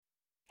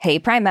Hey,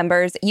 Prime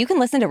members, you can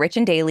listen to Rich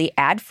and Daily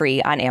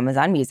ad-free on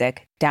Amazon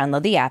Music.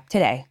 Download the app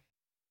today.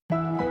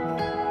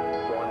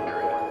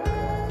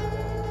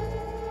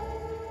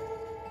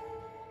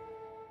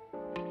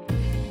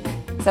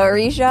 So,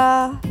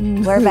 Arisha,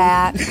 we're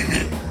back.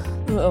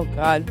 Oh,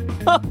 God.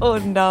 Oh,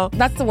 no.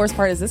 That's the worst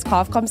part is this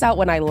cough comes out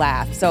when I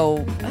laugh,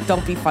 so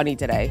don't be funny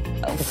today.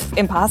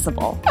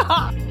 Impossible.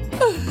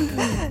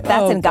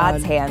 That's in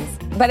God's hands.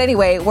 But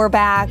anyway, we're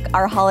back.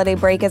 Our holiday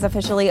break is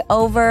officially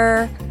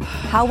over.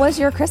 How was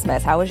your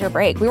Christmas? How was your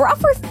break? We were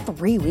off for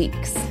 3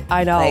 weeks.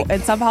 I know.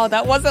 And somehow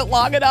that wasn't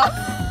long enough.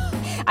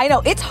 I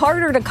know. It's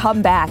harder to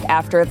come back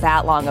after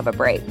that long of a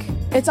break.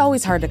 It's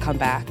always hard to come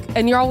back.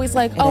 And you're always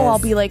like, I'll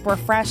be like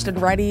refreshed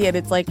and ready. And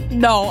it's like,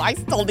 no, I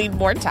still need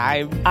more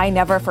time. I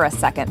never for a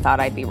second thought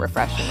I'd be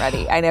refreshed and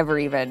ready. I never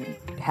even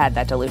had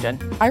that delusion.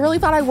 I really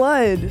thought I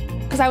would.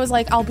 Because I was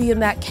like, I'll be in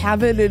that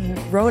cabin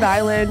in Rhode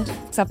Island,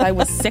 except I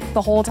was sick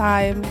the whole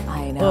time.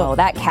 I know. Ugh.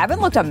 That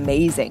cabin looked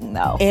amazing,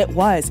 though. It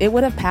was. It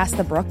would have passed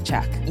the Brooke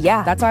check.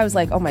 Yeah. That's why I was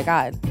like, oh, my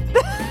God.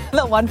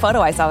 The one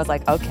photo I saw was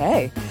like,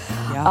 okay.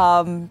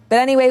 Yeah. But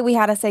anyway, we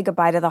had to say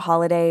goodbye to the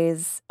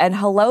holidays and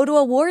hello to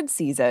award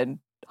season.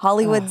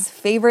 Hollywood's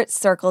favorite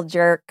circle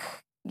jerk.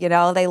 You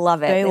know, they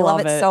love it. They love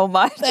it so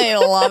much. They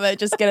love it.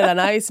 Just get in a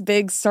nice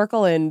big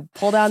circle and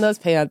pull down those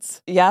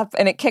pants. Yep.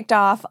 And it kicked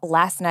off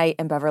last night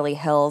in Beverly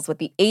Hills with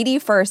the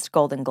 81st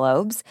Golden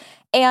Globes.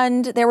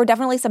 And there were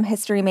definitely some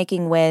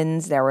history-making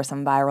wins. There were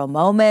some viral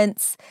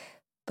moments.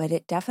 But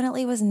it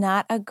definitely was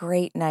not a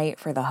great night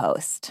for the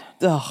host.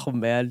 Oh,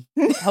 man.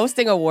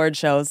 Hosting award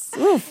shows.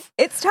 Oof.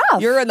 It's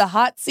tough. You're in the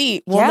hot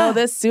seat. We'll know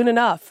this soon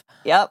enough.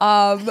 Yep.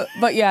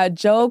 But yeah,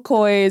 Joe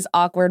Coy's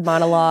awkward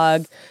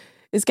monologue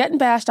is getting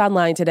bashed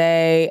online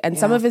today, and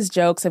some of his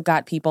jokes have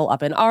got people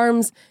up in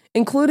arms,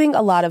 including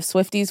a lot of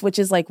Swifties, which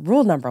is like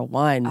rule number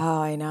one. Oh,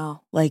 I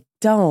know. Like,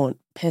 don't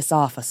piss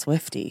off a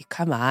Swiftie.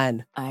 Come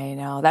on. I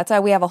know. That's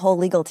why we have a whole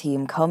legal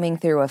team combing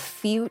through a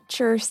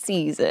future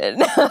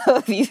season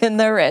of Even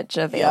the Rich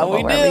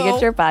available wherever you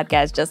get your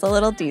podcast. Just a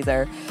little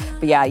teaser.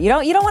 But yeah, you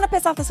don't want to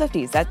piss off the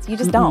Swifties. You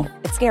just don't.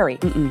 It's scary.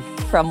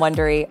 From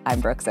Wondery,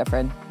 I'm Brooke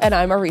Siffrin. And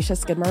I'm Arisha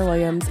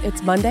Skidmore-Williams.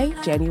 It's Monday,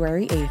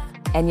 January 8th.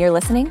 And you're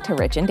listening to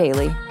Rich and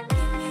Daily.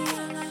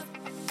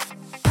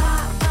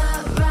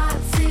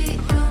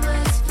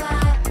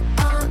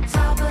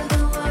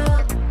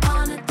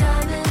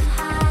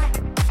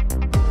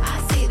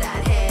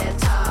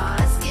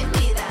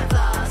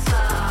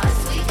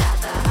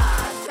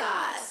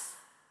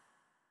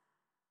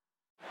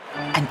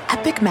 An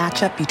epic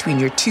matchup between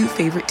your two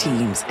favorite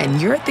teams,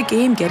 and you're at the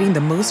game getting the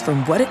most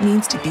from what it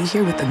means to be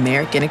here with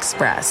American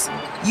Express.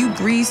 You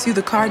breeze through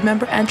the card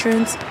member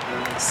entrance,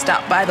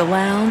 stop by the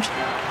lounge.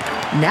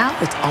 Now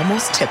it's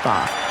almost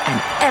tip-off,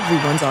 and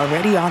everyone's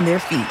already on their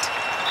feet.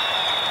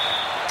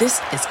 This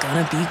is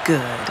gonna be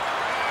good.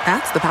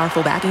 That's the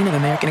powerful backing of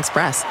American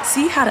Express.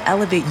 See how to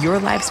elevate your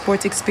live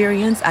sports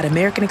experience at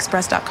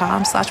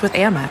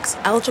americanexpress.com/withAmex.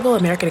 Eligible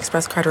American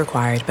Express card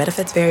required.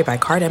 Benefits vary by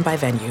card and by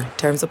venue.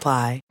 Terms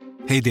apply.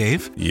 Hey,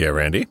 Dave. Yeah,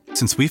 Randy.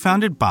 Since we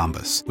founded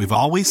Bombas, we've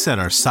always said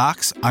our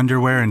socks,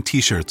 underwear, and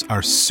T-shirts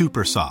are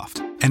super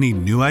soft. Any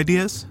new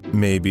ideas?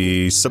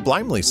 Maybe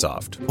sublimely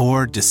soft.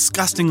 Or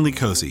disgustingly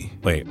cozy.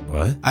 Wait,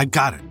 what? I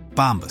got it.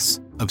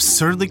 Bombas.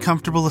 Absurdly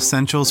comfortable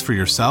essentials for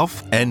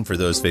yourself and for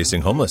those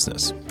facing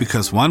homelessness.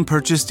 Because one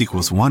purchased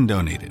equals one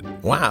donated.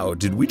 Wow,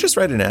 did we just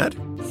write an ad?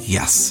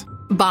 Yes.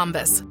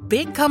 Bombas.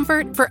 Big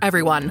comfort for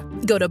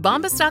everyone. Go to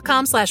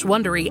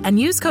bombas.com/Wondery and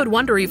use code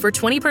Wondery for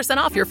 20%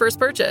 off your first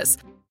purchase.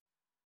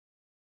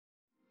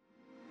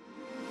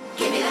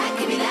 Give me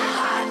that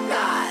hot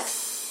goss.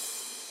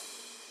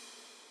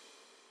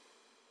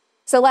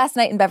 So last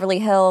night in Beverly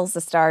Hills, the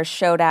stars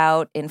showed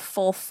out in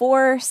full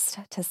force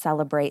to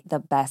celebrate the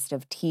best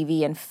of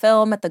TV and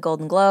film at the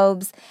Golden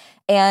Globes.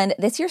 And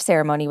this year's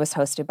ceremony was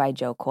hosted by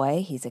Joe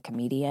Coy. He's a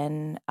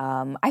comedian.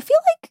 I feel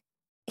like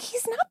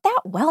he's not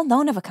that well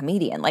known of a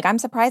comedian. Like, I'm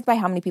surprised by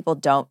how many people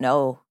don't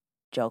know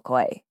Joe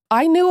Coy.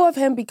 I knew of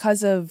him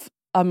because of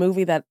a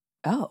movie that,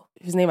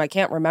 whose name I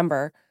can't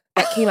remember,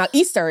 that came out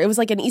Easter. It was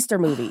like an Easter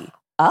movie.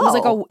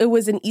 It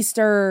was an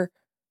Easter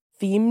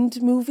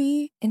themed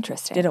movie.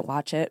 Interesting. Didn't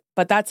watch it,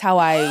 but that's how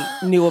I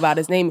knew about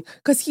his name,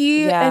 because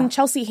he and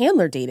Chelsea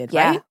Handler dated,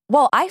 right?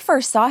 Well, I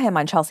first saw him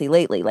on Chelsea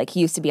Lately. Like, he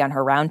used to be on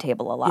her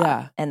roundtable a lot.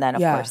 Yeah. And then,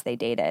 of course, they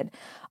dated.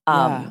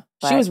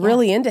 She was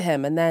really into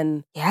him, and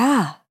then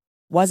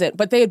wasn't.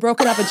 But they had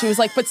broken up, and she was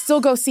like, but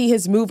still go see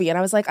his movie. And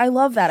I was like, I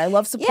love that. I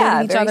love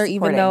supporting each other,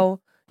 even though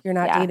you're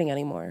not dating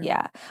anymore.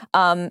 Yeah.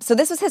 So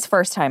this was his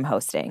first time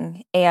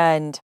hosting.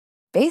 And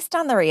based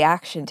on the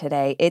reaction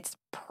today, it's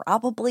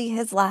probably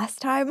his last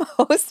time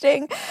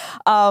hosting.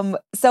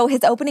 So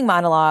his opening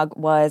monologue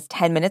was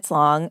 10 minutes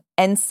long,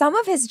 and some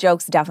of his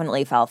jokes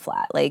definitely fell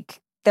flat. Like,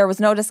 there was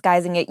no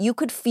disguising it. You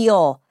could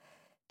feel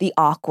the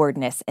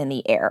awkwardness in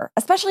the air,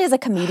 especially as a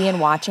comedian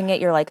watching it.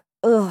 You're like,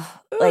 ugh,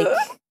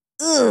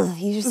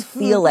 you just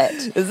feel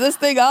it. Is this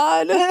thing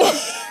on?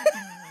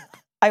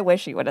 I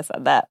wish he would have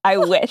said that. I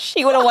wish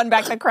he would have won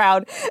back the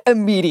crowd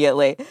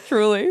immediately.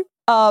 Truly.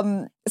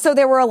 So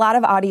there were a lot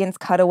of audience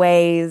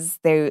cutaways.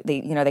 They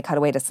cut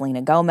away to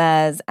Selena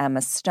Gomez,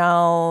 Emma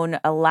Stone,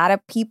 a lot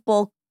of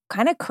people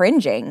kind of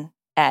cringing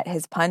at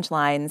his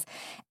punchlines.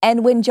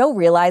 And when Joe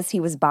realized he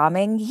was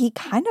bombing, he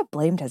kind of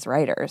blamed his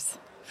writers.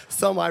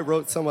 Some I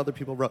wrote, some other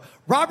people wrote.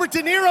 Robert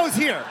De Niro's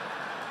here.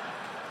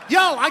 Yo,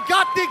 I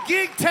got the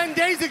gig 10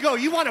 days ago.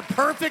 You want a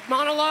perfect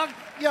monologue?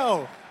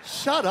 Yo,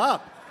 shut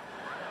up.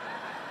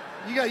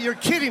 You're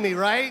kidding me,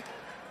 right?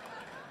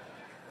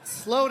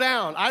 Slow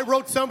down. I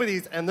wrote some of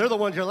these, and they're the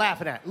ones you're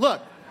laughing at.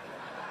 Look.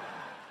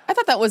 I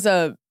thought that was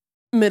a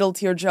middle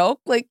tier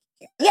joke. Like,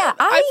 yeah,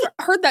 I've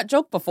heard that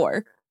joke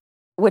before.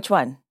 Which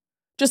one?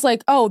 Just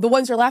like, oh, the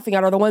ones you're laughing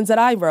at are the ones that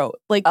I wrote.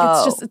 Like,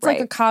 it's like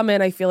a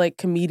common, I feel like,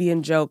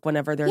 comedian joke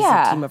whenever there's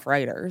a team of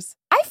writers.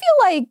 I feel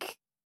like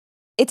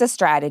it's a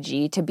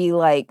strategy to be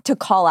like, to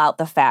call out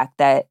the fact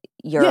that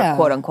you're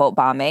quote unquote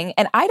bombing.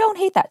 And I don't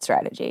hate that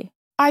strategy.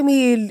 I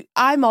mean,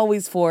 I'm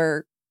always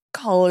for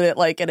calling it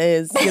like it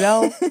is, you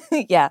know?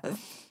 Yeah.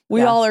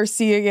 We all are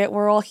seeing it.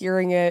 We're all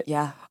hearing it.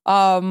 Yeah.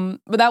 But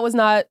that was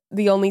not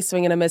the only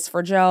swing and a miss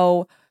for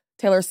Joe.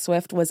 Taylor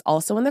Swift was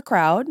also in the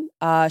crowd.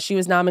 She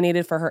was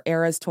nominated for her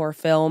Eras Tour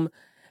film.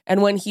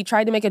 And when he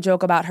tried to make a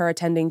joke about her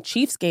attending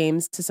Chiefs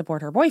games to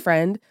support her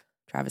boyfriend,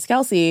 Travis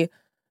Kelce,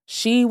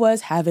 she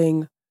was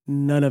having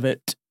none of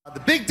it. The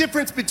big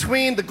difference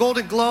between the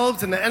Golden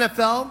Globes and the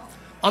NFL,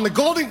 on the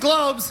Golden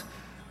Globes,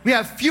 we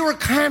have fewer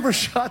camera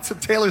shots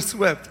of Taylor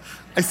Swift.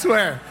 I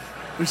swear.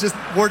 There's just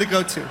more to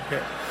go to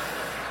here.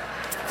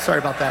 Sorry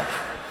about that.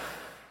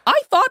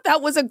 I thought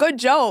that was a good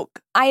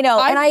joke. I know.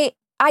 And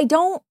I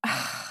don't...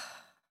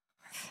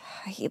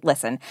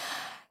 Listen,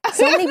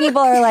 so many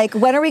people are like,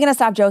 when are we going to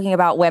stop joking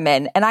about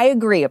women? And I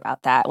agree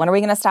about that. When are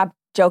we going to stop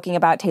joking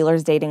about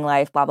Taylor's dating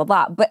life, blah, blah,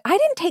 blah. But I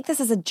didn't take this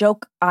as a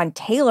joke on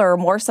Taylor,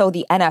 more so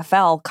the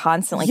NFL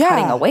constantly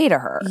cutting away to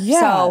her.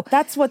 Yeah, so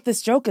that's what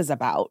this joke is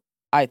about,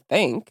 I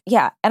think.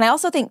 Yeah, and I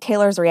also think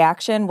Taylor's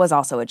reaction was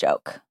also a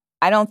joke.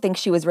 I don't think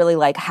she was really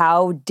like,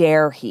 how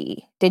dare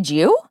he? Did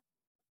you?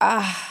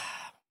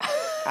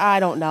 I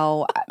don't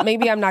know.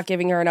 Maybe I'm not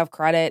giving her enough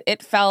credit.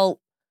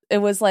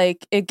 It was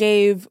like, it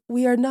gave,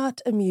 we are not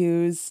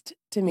amused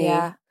to me.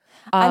 Yeah.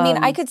 I mean,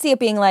 I could see it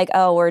being like,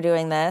 oh, we're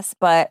doing this,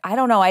 but I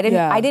don't know. I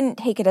didn't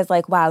take it as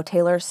like, wow,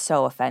 Taylor's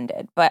so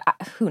offended. But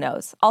who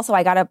knows? Also,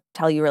 I got to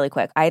tell you really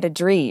quick. I had a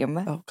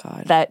dream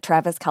that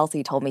Travis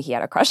Kelce told me he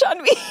had a crush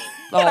on me.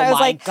 Oh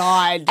my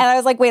God. And I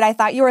was like, wait, I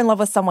thought you were in love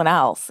with someone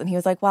else. And he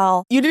was like,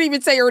 well. You didn't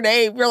even say your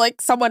name. You're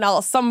like someone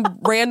else, some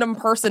random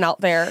person out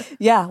there.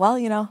 Yeah, well,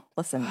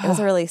 listen, it was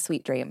a really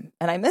sweet dream.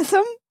 And I miss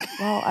him.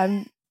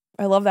 Well,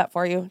 I love that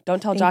for you.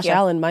 Don't tell Josh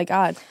Allen, my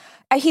God.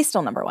 He's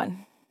still number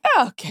one.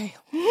 Okay.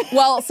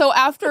 Well, so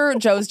after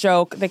Joe's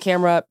joke, the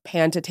camera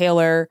panned to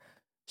Taylor.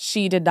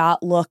 She did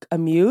not look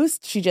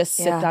amused. She just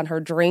sipped on her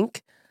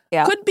drink.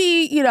 Yeah. Could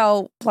be,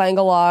 playing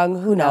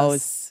along. Who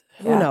knows?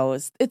 Who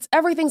knows?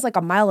 Everything's like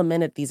a mile a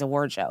minute, these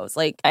award shows.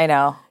 Like, I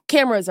know.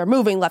 Cameras are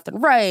moving left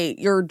and right.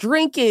 You're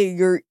drinking,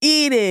 you're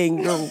eating,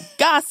 you're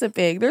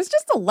gossiping. There's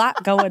just a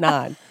lot going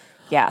on.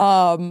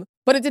 Yeah.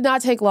 But it did not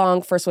take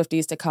long for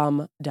Swifties to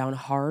come down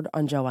hard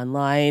on Joe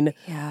online.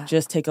 Yeah.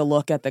 Just take a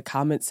look at the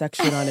comment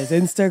section on his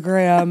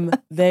Instagram.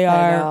 They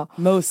are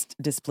most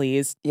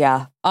displeased.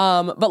 Yeah.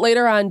 But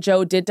later on,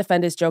 Joe did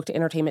defend his joke to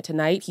Entertainment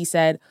Tonight. He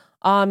said,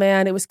 "Aw,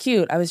 man, it was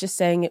cute. I was just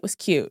saying it was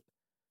cute."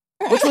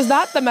 Which was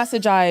not the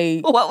message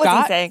I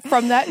got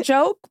from that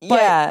joke.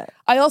 But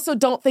I also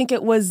don't think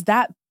it was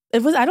that. I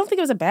don't think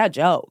it was a bad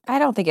joke. I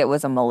don't think it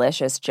was a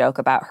malicious joke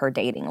about her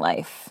dating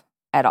life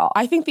at all.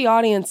 I think the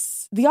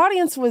audience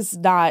was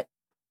not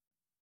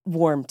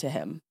warm to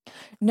him.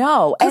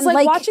 No. Because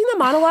watching the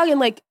monologue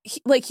and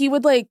he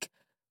would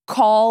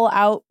call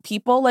out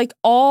people like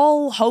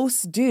all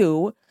hosts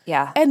do.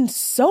 Yeah. And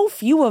so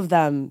few of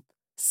them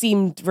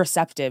seemed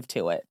receptive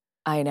to it.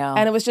 I know.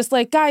 And it was just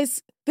like,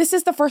 guys, this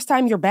is the first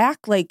time you're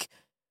back. Like,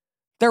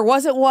 there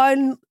wasn't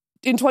one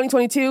in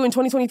 2022 and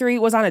 2023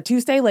 was on a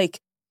Tuesday.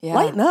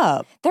 Lighten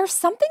up. There's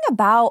something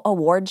about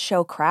award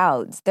show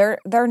crowds. They're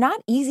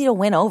not easy to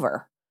win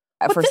over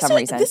for some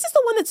reason. This is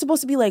the one that's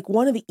supposed to be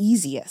one of the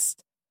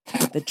easiest.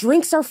 The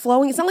drinks are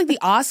flowing. It's not like the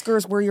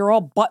Oscars where you're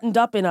all buttoned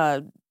up in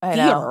a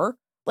theater.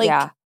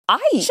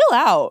 Chill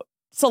out,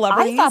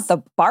 celebrities. I thought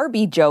the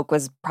Barbie joke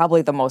was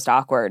probably the most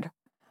awkward.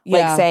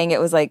 Yeah. Saying it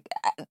was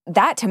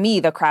that to me,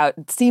 the crowd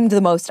seemed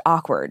the most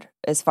awkward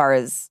as far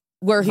as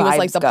where he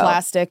was the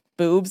plastic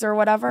boobs or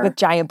whatever. With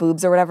giant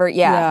boobs or whatever.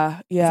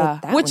 Yeah.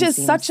 Yeah. Which is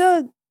such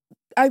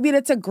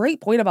it's a great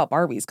point about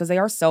Barbies because they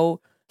are so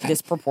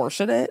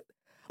disproportionate.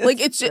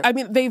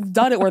 They've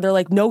done it where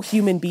they're no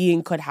human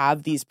being could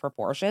have these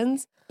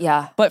proportions.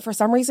 Yeah. But for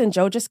some reason,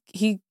 Joe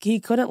he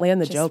couldn't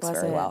land the jokes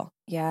very well.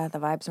 Yeah, the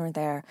vibes weren't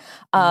there.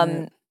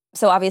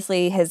 So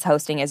obviously his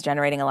hosting is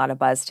generating a lot of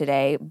buzz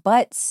today,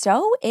 but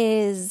so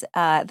is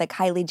the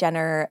Kylie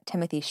Jenner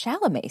Timothée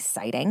Chalamet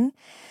sighting.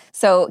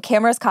 So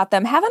cameras caught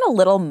them having a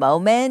little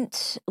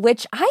moment,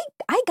 which I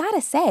gotta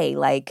say,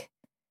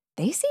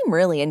 they seem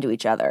really into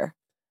each other.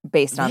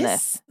 based on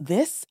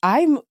this.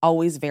 I'm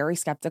always very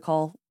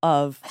skeptical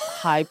of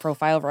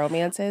high-profile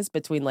romances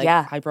between like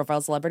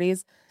high-profile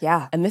celebrities.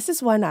 Yeah. And this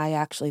is one I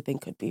actually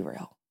think could be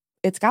real.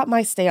 It's got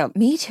my stamp.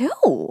 Me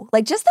too.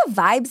 Like just the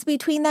vibes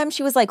between them.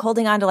 She was like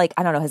holding on to like,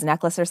 I don't know, his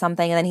necklace or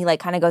something. And then he like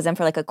kind of goes in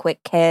for like a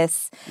quick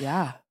kiss.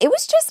 Yeah. It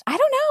was just, I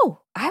don't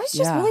know. I was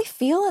just really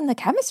feeling the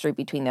chemistry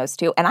between those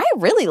two. And I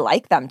really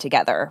like them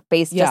together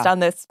based just on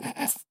this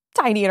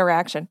tiny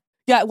interaction.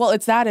 Yeah. Well,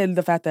 it's that and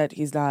the fact that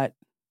he's not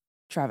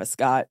Travis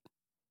Scott.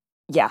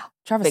 Yeah.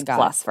 Travis Big Scott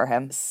plus for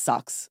him.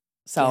 sucks.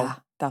 So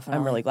definitely.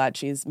 I'm really glad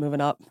she's moving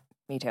up.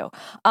 Me too.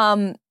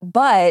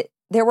 But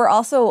there were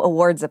also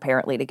awards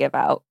apparently to give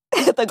out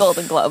at the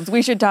Golden Globes.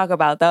 We should talk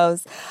about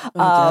those.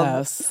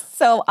 Yes.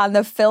 So on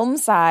the film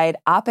side,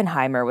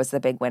 Oppenheimer was the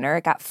big winner.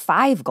 It got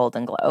 5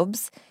 Golden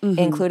Globes,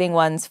 including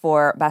ones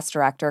for Best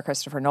Director,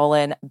 Christopher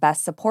Nolan,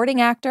 Best Supporting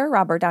Actor,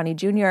 Robert Downey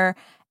Jr.,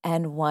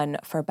 and one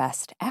for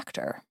Best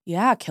Actor.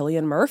 Yeah,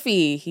 Cillian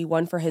Murphy. He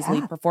won for his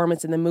lead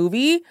performance in the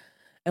movie.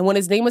 And when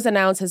his name was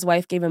announced, his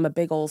wife gave him a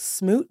big old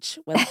smooch,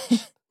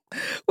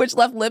 which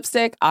left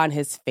lipstick on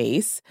his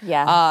face.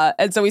 Yeah.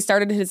 And so he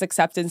started his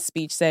acceptance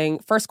speech saying,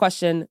 first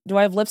question, do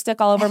I have lipstick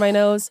all over my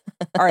nose?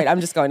 All right, I'm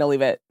just going to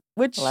leave it.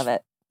 Which, love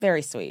it.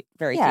 Very sweet.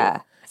 Very Yeah.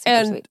 cute. Super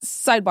And sweet.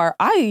 sidebar,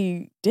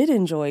 I did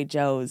enjoy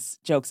Joe's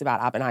jokes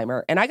about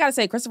Oppenheimer. And I got to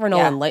say, Christopher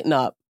Nolan, lighten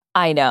up.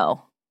 I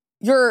know.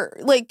 You're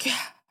like,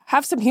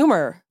 have some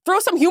humor. Throw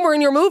some humor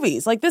in your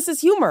movies. Like, this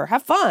is humor.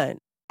 Have fun.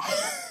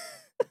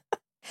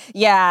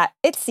 Yeah,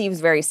 it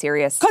seems very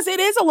serious. Because it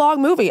is a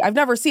long movie. I've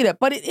never seen it,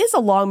 but it is a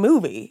long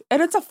movie.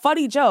 And it's a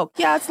funny joke.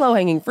 Yeah, it's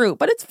low-hanging fruit,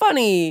 but it's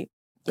funny.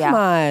 Come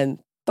on.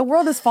 The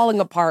world is falling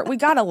apart. We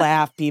got to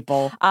laugh,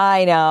 people.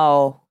 I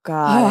know.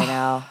 God, I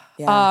know.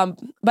 Yeah.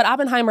 But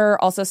Oppenheimer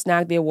also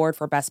snagged the award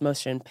for Best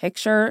Motion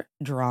Picture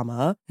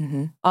Drama.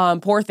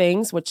 Poor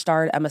Things, which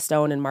starred Emma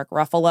Stone and Mark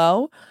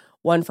Ruffalo,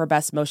 won for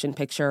Best Motion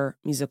Picture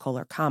Musical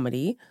or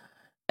Comedy.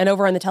 And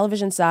over on the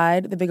television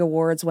side, the big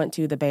awards went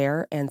to The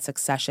Bear and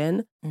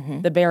Succession.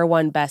 The Bear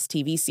won Best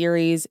TV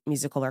Series,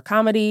 Musical or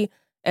Comedy,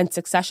 and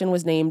Succession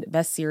was named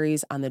Best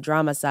Series on the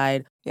drama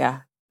side.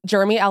 Yeah.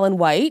 Jeremy Allen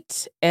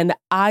White and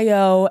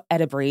Ayo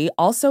Edebiri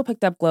also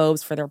picked up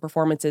Globes for their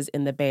performances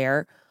in The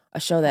Bear, a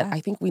show that I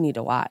think we need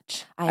to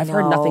watch. I've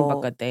heard nothing but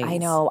good things. I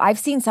know. I've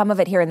seen some of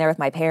it here and there with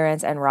my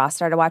parents, and Ross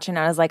started watching,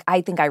 and I was like, I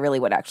think I really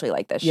would actually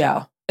like this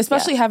show.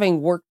 Especially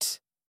having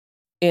worked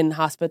in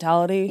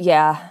hospitality.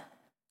 Yeah.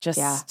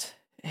 Just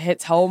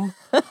hits home.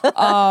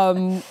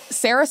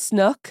 Sarah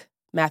Snook,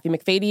 Matthew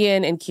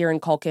Macfadyen, and Kieran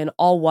Culkin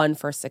all won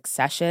for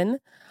Succession.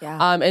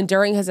 Yeah. And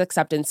during his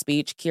acceptance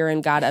speech,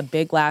 Kieran got a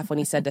big laugh when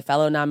he said to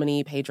fellow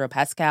nominee Pedro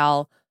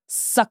Pascal,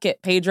 "Suck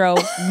it, Pedro,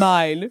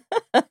 mine,"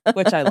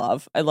 which I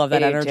love. I love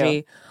that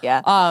energy.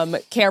 Yeah.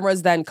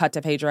 Cameras then cut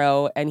to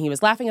Pedro, and he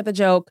was laughing at the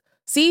joke.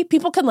 See,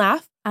 people can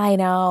laugh. I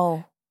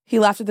know. He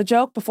laughed at the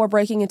joke before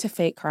breaking into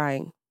fake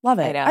crying. Love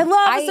it. I know. I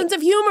love a sense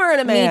of humor in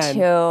a man. Me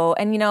too.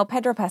 And, you know,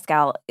 Pedro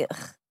Pascal,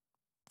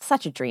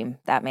 such a dream,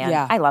 that man.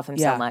 Yeah. I love him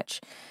so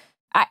much.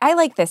 I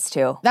like this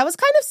too. That was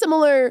kind of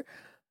similar.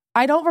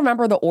 I don't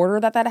remember the order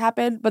that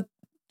happened, but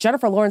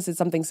Jennifer Lawrence did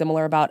something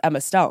similar about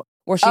Emma Stone,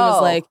 where she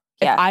was like,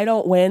 if I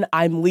don't win,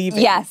 I'm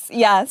leaving. Yes.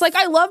 It's like,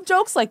 I love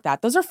jokes like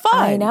that. Those are fun.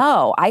 I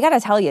know. I got to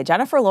tell you,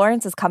 Jennifer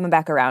Lawrence is coming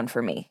back around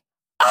for me.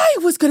 I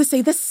was going to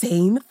say the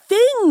same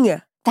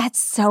thing.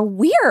 That's so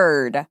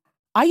weird.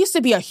 I used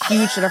to be a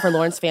huge Jennifer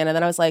Lawrence fan, and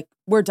then I was like,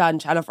 we're done,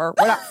 Jennifer.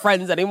 We're not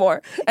friends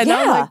anymore. And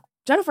now I'm like,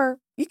 Jennifer,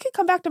 you can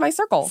come back to my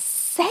circle.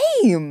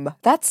 Same.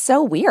 That's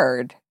so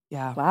weird.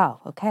 Yeah.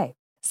 Wow. Okay.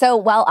 So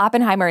while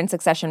Oppenheimer and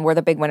Succession were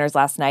the big winners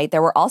last night,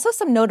 there were also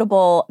some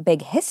notable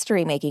big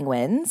history-making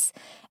wins.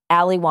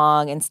 Ali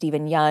Wong and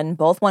Stephen Yeun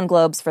both won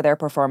Globes for their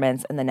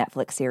performance in the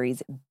Netflix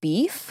series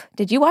Beef.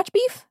 Did you watch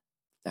Beef?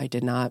 I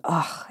did not.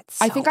 Oh, it's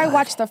so I think I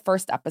watched the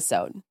first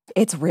episode.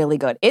 It's really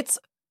good. It's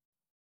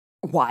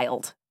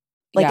wild.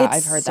 Like, yeah,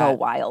 it's I've heard so that.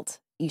 wild.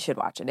 You should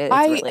watch it. It's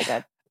really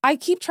good. I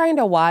keep trying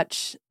to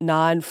watch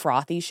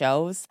non-frothy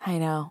shows, I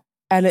know.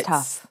 and it's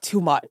tough.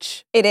 too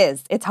much. It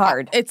is. It's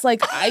hard. It's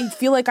like I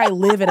feel like I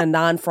live in a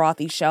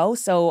non-frothy show,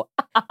 so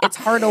it's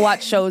hard to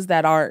watch shows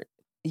that aren't.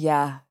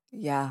 Yeah.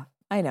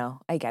 I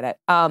know. I get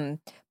it.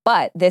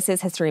 But this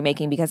is history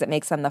making because it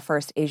makes them the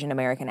first Asian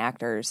American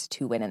actors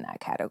to win in that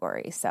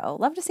category. So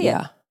love to see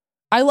it.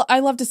 I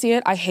love to see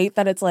it. I hate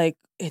that it's like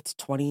it's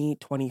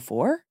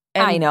 2024.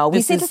 I know.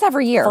 We say this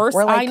every year.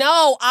 We're like, I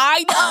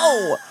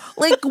know.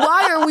 Like,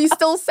 why are we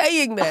still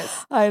saying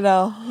this? I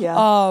know.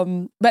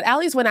 Yeah. But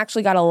Ali's win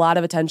actually got a lot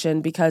of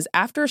attention because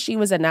after she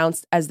was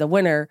announced as the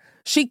winner,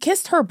 she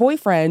kissed her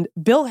boyfriend,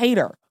 Bill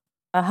Hader.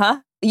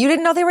 Uh-huh. You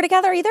didn't know they were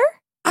together either?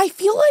 I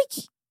feel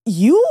like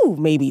you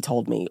maybe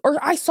told me, or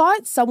I saw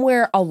it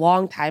somewhere a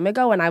long time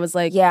ago, and I was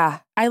like, yeah.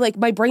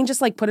 My brain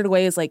just like put it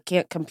away as like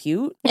can't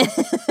compute.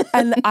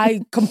 And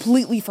I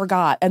completely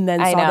forgot and then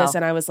saw this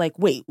and I was like,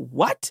 wait,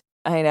 what?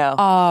 I know.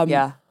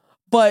 Yeah.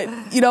 But,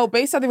 you know,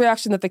 based on the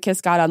reaction that the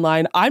kiss got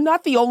online, I'm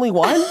not the only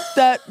one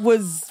that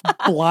was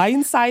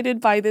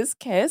blindsided by this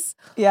kiss.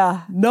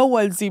 Yeah. No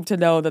one seemed to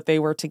know that they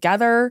were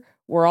together,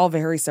 We're all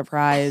very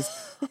surprised.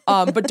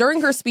 But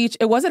during her speech,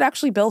 it wasn't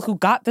actually Bill who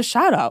got the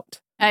shout out.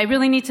 I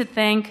really need to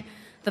thank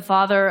the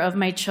father of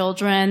my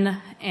children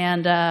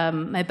and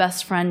my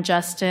best friend,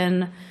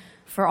 Justin,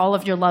 for all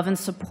of your love and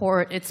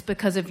support. It's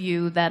because of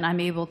you that I'm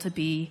able to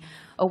be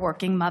a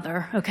working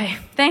mother. Okay,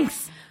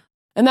 thanks.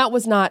 And that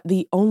was not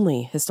the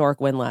only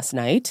historic win last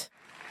night.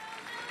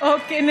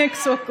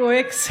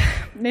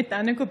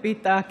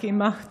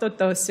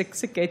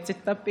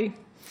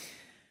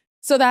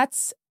 So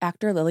that's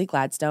actor Lily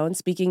Gladstone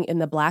speaking in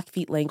the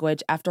Blackfeet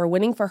language after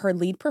winning for her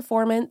lead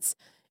performance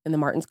in the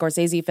Martin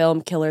Scorsese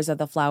film Killers of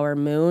the Flower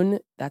Moon.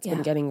 That's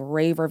been getting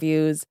rave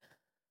reviews.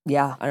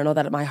 Yeah. I don't know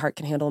that my heart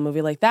can handle a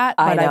movie like that,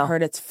 but I've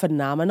heard it's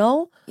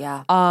phenomenal.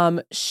 Yeah.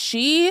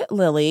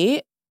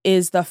 Lily,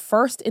 is the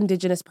first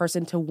Indigenous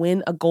person to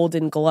win a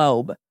Golden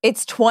Globe.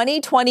 It's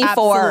 2024.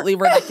 Absolutely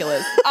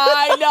ridiculous.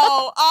 I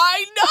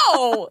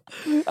know.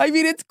 I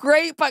mean, it's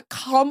great, but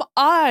come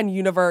on,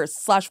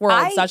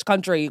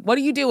 universe/world/country. What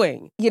are you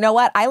doing? You know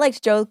what? I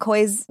liked Joe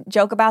Coy's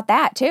joke about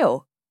that,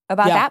 too.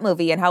 About that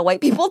movie and how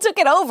white people took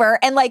it over.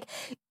 And, like,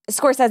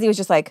 Scorsese was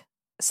just like,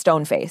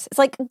 stone face. It's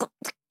like...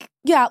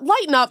 Yeah,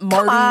 lighten up,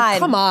 Marty.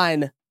 Come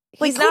on.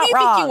 Like, who do you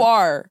think you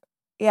are?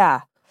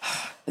 Yeah.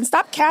 And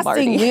stop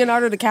casting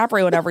Leonardo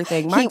DiCaprio and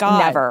everything. My God.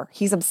 Never.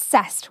 He's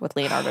obsessed with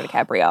Leonardo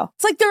DiCaprio.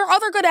 It's like there are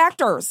other good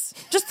actors,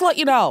 just to let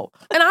you know.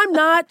 And I'm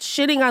not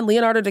shitting on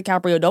Leonardo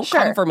DiCaprio. Don't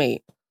come for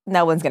me.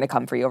 No one's going to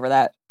come for you over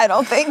that. I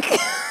don't think.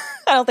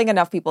 I don't think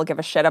enough people give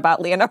a shit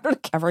about Leonardo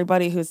DiCaprio.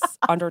 Everybody who's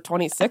under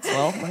 26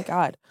 will. My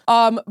God.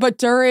 But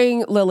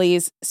during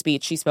Lily's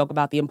speech, she spoke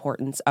about the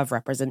importance of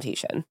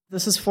representation.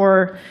 This is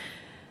for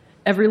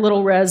every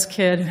little res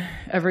kid,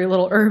 every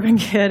little urban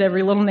kid,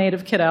 every little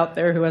native kid out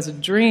there who has a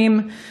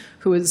dream,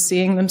 who is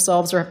seeing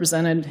themselves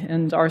represented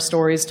and our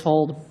stories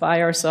told by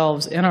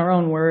ourselves in our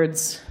own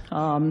words,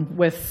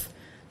 with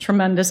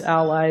tremendous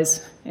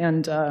allies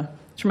and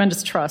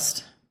tremendous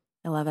trust.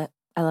 I love it.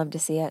 I love to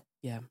see it.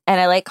 Yeah.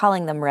 And I like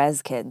calling them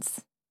res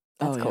kids.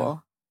 That's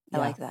cool. I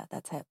like that.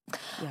 That's it.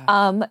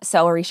 Yeah.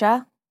 So,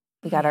 Arisha,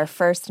 we got our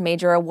first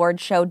major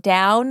award show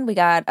down. We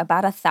got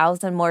about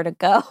 1,000 more to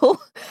go.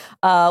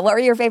 What were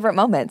your favorite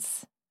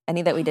moments?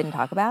 Any that we didn't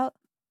talk about?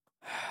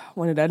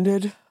 When it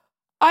ended.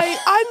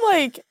 I'm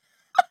like,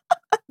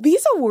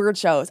 these award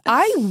shows,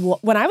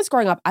 when I was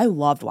growing up, I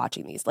loved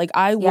watching these. Like,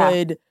 I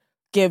would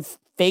give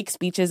fake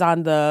speeches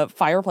on the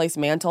fireplace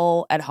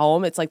mantle at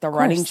home. It's like the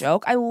running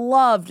joke. I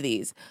loved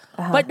these.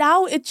 But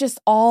now it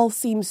just all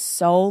seems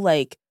so,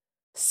 like,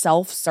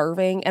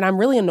 self-serving, and I'm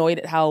really annoyed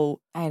at how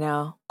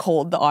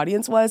cold the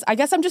audience was. I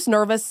guess I'm just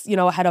nervous,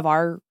 ahead of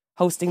our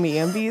hosting the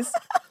Ambies,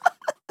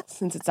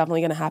 since it's definitely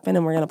going to happen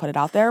and we're going to put it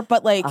out there.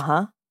 But like,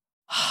 I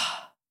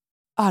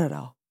don't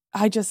know.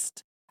 I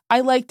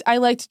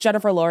liked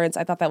Jennifer Lawrence.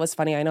 I thought that was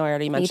funny. I know I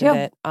already mentioned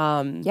it.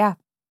 Yeah,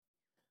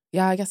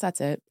 I guess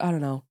that's it. I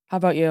don't know. How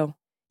about you?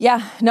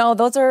 Yeah, no,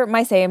 those are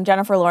my same.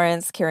 Jennifer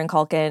Lawrence, Kieran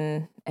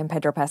Culkin, and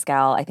Pedro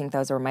Pascal. I think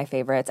those were my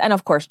favorites. And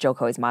of course, Joe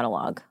Coy's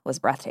monologue was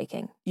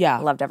breathtaking. Yeah.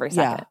 I loved every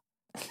second.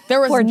 Yeah. There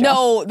were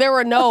no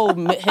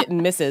hit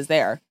and misses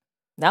there.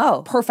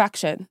 No.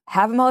 Perfection.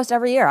 Have him host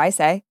every year, I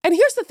say. And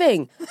here's the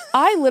thing.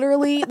 I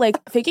literally,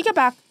 thinking it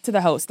back to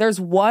the host, there's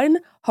one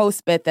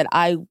host bit that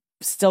I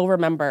still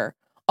remember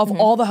of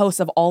all the hosts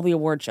of all the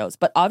award shows.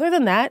 But other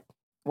than that.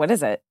 What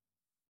is it?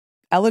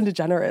 Ellen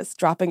DeGeneres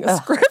dropping a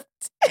script.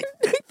 And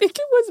I think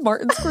it was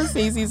Martin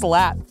Scorsese's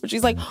lap.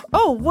 She's like,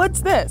 oh,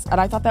 what's this? And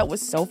I thought that was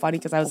so funny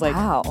because I was like,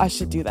 I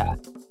should do that.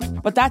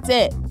 But that's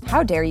it.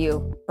 How dare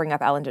you bring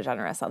up Ellen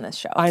DeGeneres on this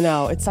show? I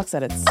know. It sucks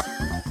that it's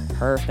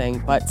her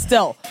thing, but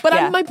still.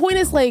 But my point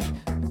is, like,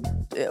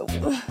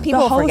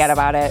 people forget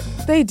about it.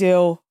 They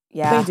do.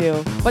 Yeah. They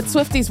do. But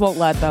Swifties won't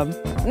let them.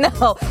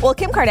 No. Well,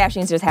 Kim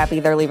Kardashian's just happy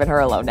they're leaving her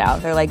alone now.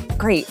 They're like,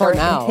 great. For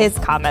now. His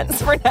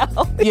comments for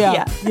now.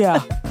 Yeah.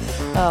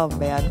 Oh,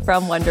 man.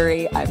 From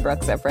Wondery, I'm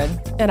Brooke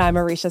Ziffrin. And I'm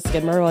Arisha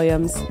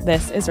Skidmore-Williams.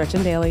 This is Rich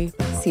and Daily.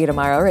 See you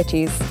tomorrow,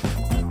 Richies.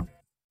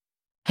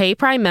 Hey,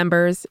 Prime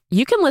members.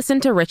 You can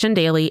listen to Rich and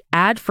Daily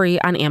ad-free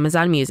on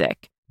Amazon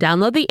Music.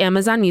 Download the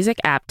Amazon Music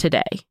app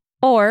today.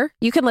 Or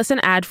you can listen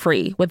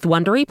ad-free with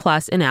Wondery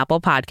Plus in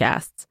Apple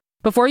Podcasts.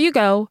 Before you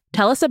go,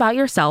 tell us about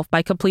yourself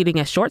by completing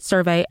a short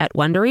survey at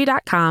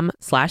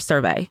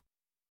Wondery.com/survey.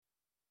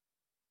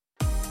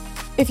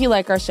 If you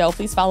like our show,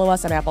 please follow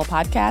us on Apple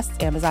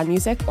Podcasts, Amazon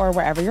Music, or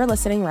wherever you're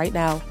listening right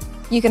now.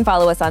 You can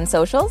follow us on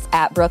socials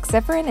at Brooke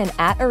Ziffrin and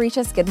at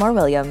Arisha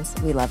Skidmore-Williams.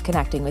 We love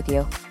connecting with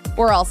you.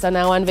 We're also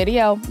now on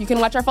video. You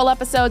can watch our full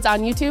episodes on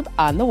YouTube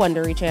on the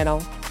Wondery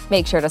channel.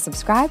 Make sure to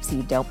subscribe so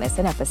you don't miss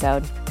an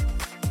episode.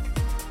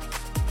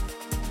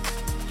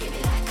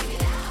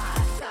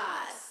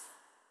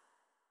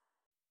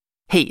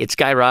 Hey, it's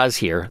Guy Raz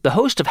here, the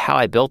host of How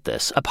I Built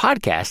This, a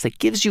podcast that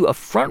gives you a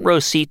front row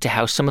seat to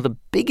how some of the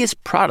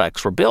biggest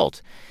products were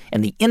built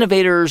and the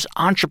innovators,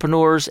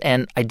 entrepreneurs,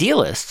 and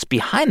idealists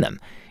behind them.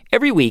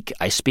 Every week,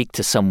 I speak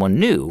to someone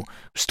new.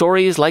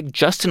 Stories like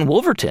Justin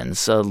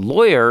Wolverton's, a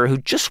lawyer who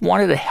just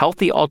wanted a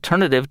healthy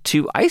alternative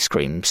to ice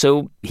cream,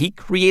 so he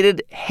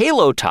created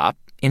Halo Top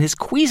in his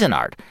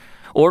Cuisinart.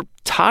 Or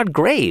Todd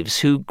Graves,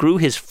 who grew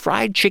his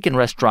fried chicken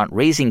restaurant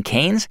Raising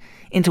Cane's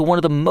into one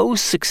of the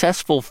most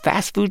successful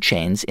fast food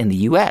chains in the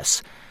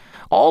U.S.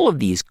 All of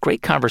these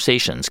great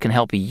conversations can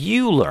help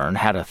you learn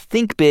how to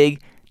think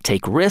big,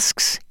 take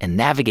risks, and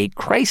navigate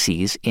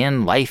crises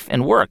in life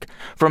and work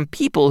from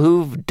people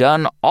who've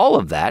done all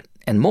of that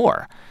and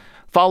more.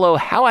 Follow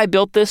How I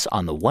Built This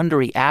on the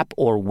Wondery app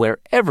or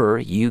wherever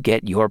you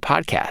get your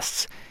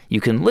podcasts. You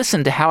can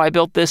listen to How I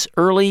Built This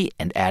early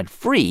and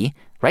ad-free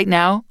right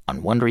now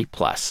on Wondery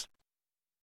Plus.